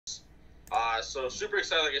So super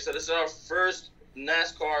excited. Like I said, this is our first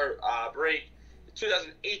NASCAR break. The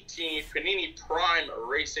 2018 Panini Prime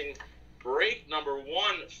Racing break number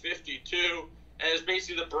 152. And it's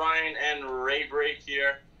basically the Brian and Ray break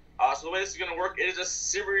here. So the way this is going to work, it is a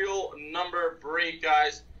serial number break,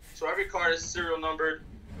 guys. So every card is serial numbered.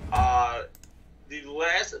 The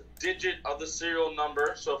last digit of the serial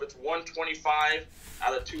number, so if it's 125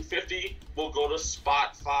 out of 250, we'll go to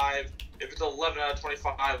spot 5. If it's 11 out of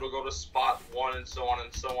 25, we'll go to spot 1, and so on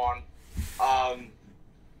and so on.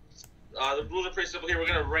 The rules are pretty simple here. We're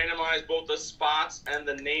going to randomize both the spots and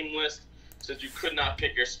the name list, since you could not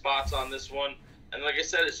pick your spots on this one. And like I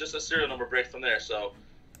said, it's just a serial number break from there. So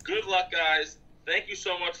good luck, guys. Thank you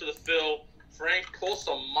so much for the fill. Frank, pull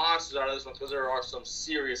some monsters out of this one, because there are some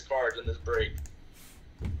serious cards in this break.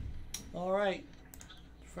 All right.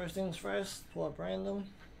 First things first, pull up random.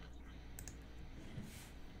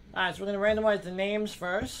 All right, so we're going to randomize the names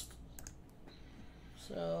first.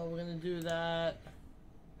 So we're going to do that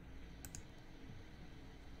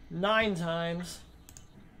 9 times.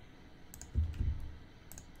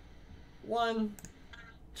 1,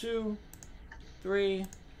 2, 3,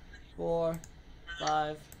 4,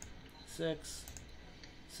 5, 6,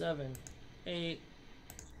 7, 8,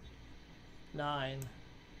 9.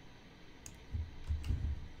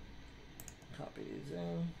 Copy these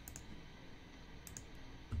in.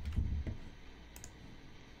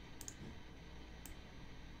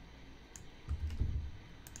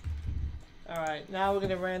 Alright, now we're going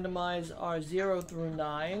to randomize our 0 through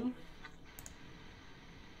 9.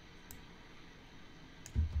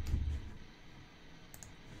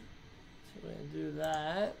 So we're going to do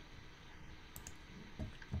that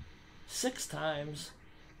 6 times.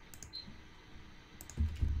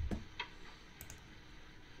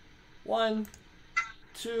 1,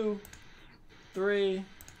 2, 3,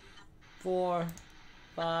 4,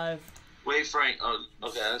 5. Wait, Frank. Oh,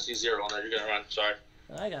 okay. I didn't see 0 on there. You're gonna run. Sorry.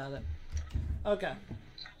 I got it. Okay.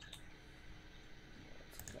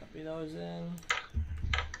 Let's copy those in.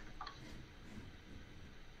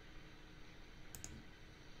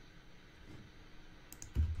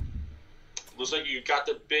 Looks like you got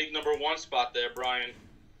the big number 1 spot there, Brian.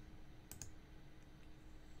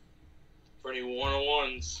 For any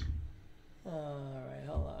 101s. Alright,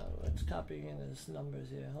 hold on. Let's copy in his numbers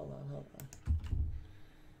here. Hold on.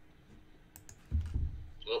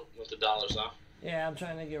 Oh, with the dollars, huh? Yeah, I'm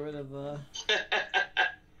trying to get rid of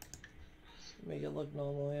make it look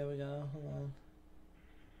normal. Here we go. Hold on.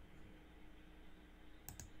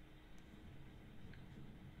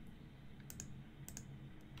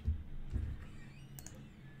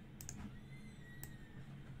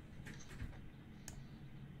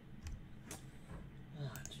 Oh,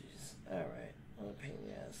 jeez. Alright. What a pain in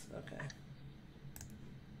the ass. Okay.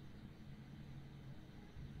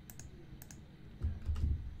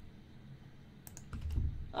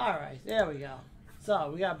 Alright, there we go. So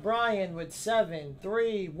we got Brian with 7,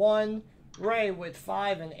 3, 1, Ray with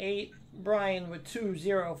 5 and 8, Brian with 2,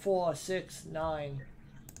 0, 4, 6, 9.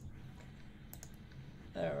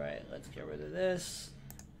 Alright, let's get rid of this.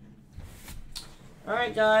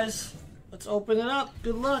 Alright, guys, let's open it up.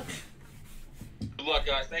 Good luck. Good luck,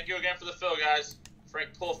 guys. Thank you again for the fill, guys.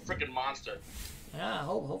 Frank, pull a freaking monster. Yeah,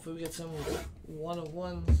 hopefully we get some one of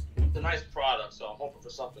ones. It's a nice product, so I'm hoping for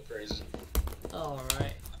something crazy.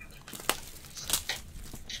 Alright.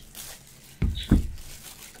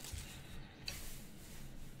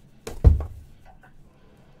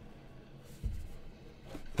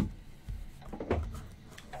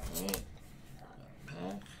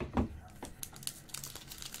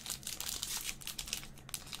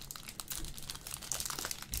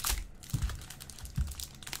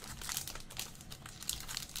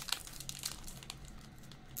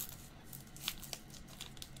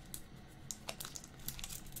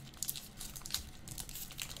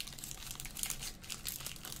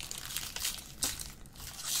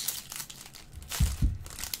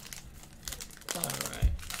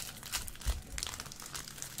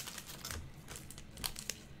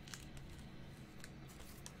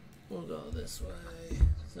 We'll go this way.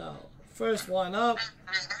 So, first one up,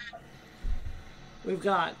 we've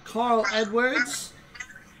got Carl Edwards,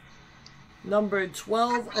 numbered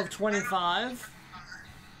 12 of 25.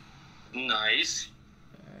 Nice.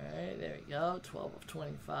 Alright, there we go, 12 of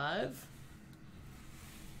 25.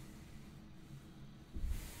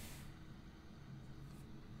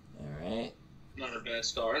 Alright. Not a bad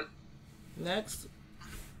start. Next,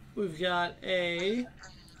 we've got a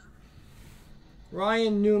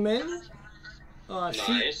Ryan Newman,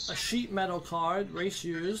 nice. a sheet metal card, race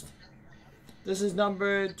used. This is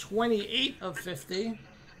numbered 28 of 50. Let's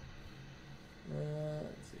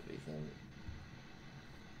see if we can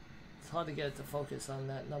hard to get it to focus on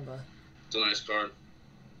that number. It's a nice card.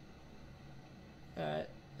 Alright,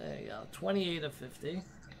 there you go. 28 of 50.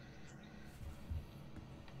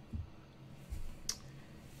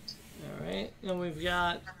 Alright, and we've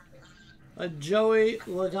got a Joey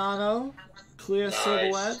Logano, clear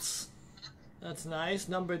silhouettes. That's nice.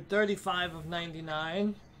 Numbered 35 of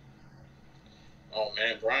 99. Oh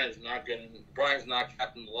man, Brian's not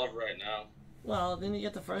Captain Love right now. Well, didn't you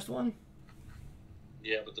get the first one?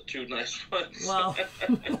 Yeah, but the two nice ones. Well.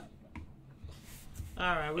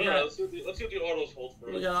 Alright, let's see what the autos hold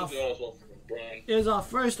for Brian. Here's our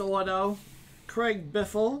first auto. Craig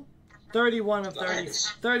Biffle. 31 of 30, Nice.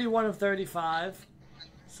 31 of 35.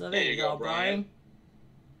 So there you go, Brian.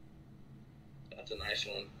 That's a nice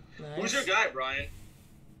one. Nice. Who's your guy, Brian?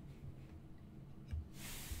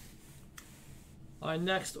 Our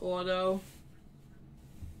next auto,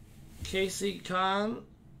 Casey Khan,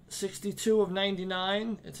 62 of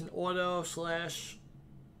 99. It's an auto slash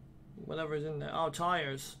whatever's in there. Oh,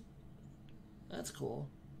 tires. That's cool.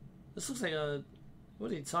 This looks like a, what,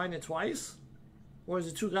 did he sign it twice? Or is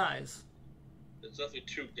it two guys? It's definitely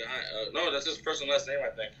two guys. No, that's his first and last name,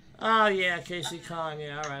 I think. Oh, yeah, Casey Khan.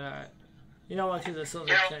 Yeah, all right. You know what, because it's still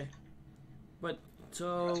okay. But,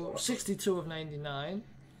 so, 62 of 99.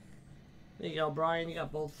 There you go, Brian. You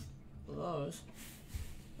got both of those.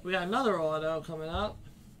 We got another auto coming up.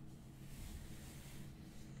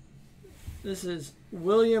 This is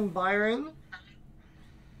William Byron.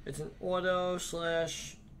 It's an auto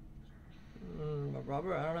slash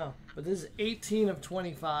rubber. I don't know. But this is 18 of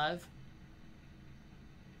 25.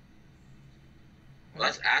 Well,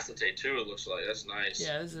 that's acetate too, it looks like. That's nice.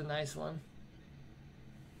 Yeah, this is a nice one.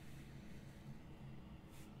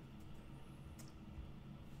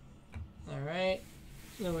 Alright.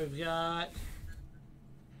 Then we've got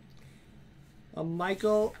a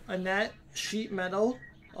Michael Annette sheet metal.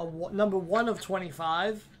 Number 1 of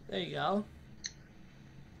 25. There you go.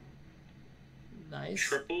 Nice.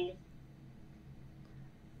 Triple.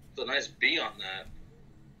 It's a nice B on that.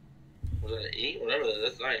 Was it an E? Whatever that is.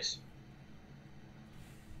 That's nice.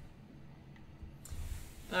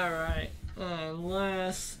 Alright. And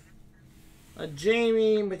last, a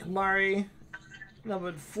Jamie McMurray.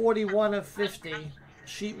 Numbered 41 of 50.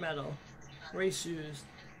 Sheet metal. Race used.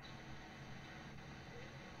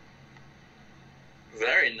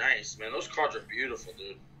 Very nice, man. Those cards are beautiful,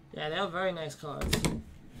 dude. Yeah, they have very nice cards.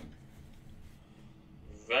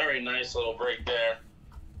 Very nice little break there.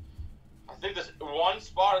 I think this one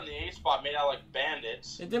spot in the 8 spot made out like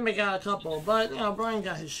bandits. It did make out a couple, but Brian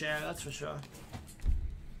got his share, that's for sure.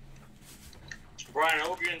 Brian, I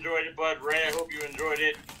hope you enjoyed it, bud. Ray, I hope you enjoyed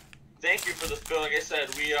it. Thank you for the fill. Like I said,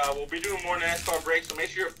 we'll be doing more NASCAR breaks, so make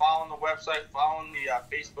sure you're following the website, following the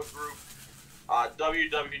Facebook group.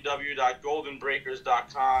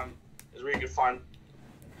 www.goldenbreakers.com is where you can find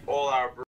all our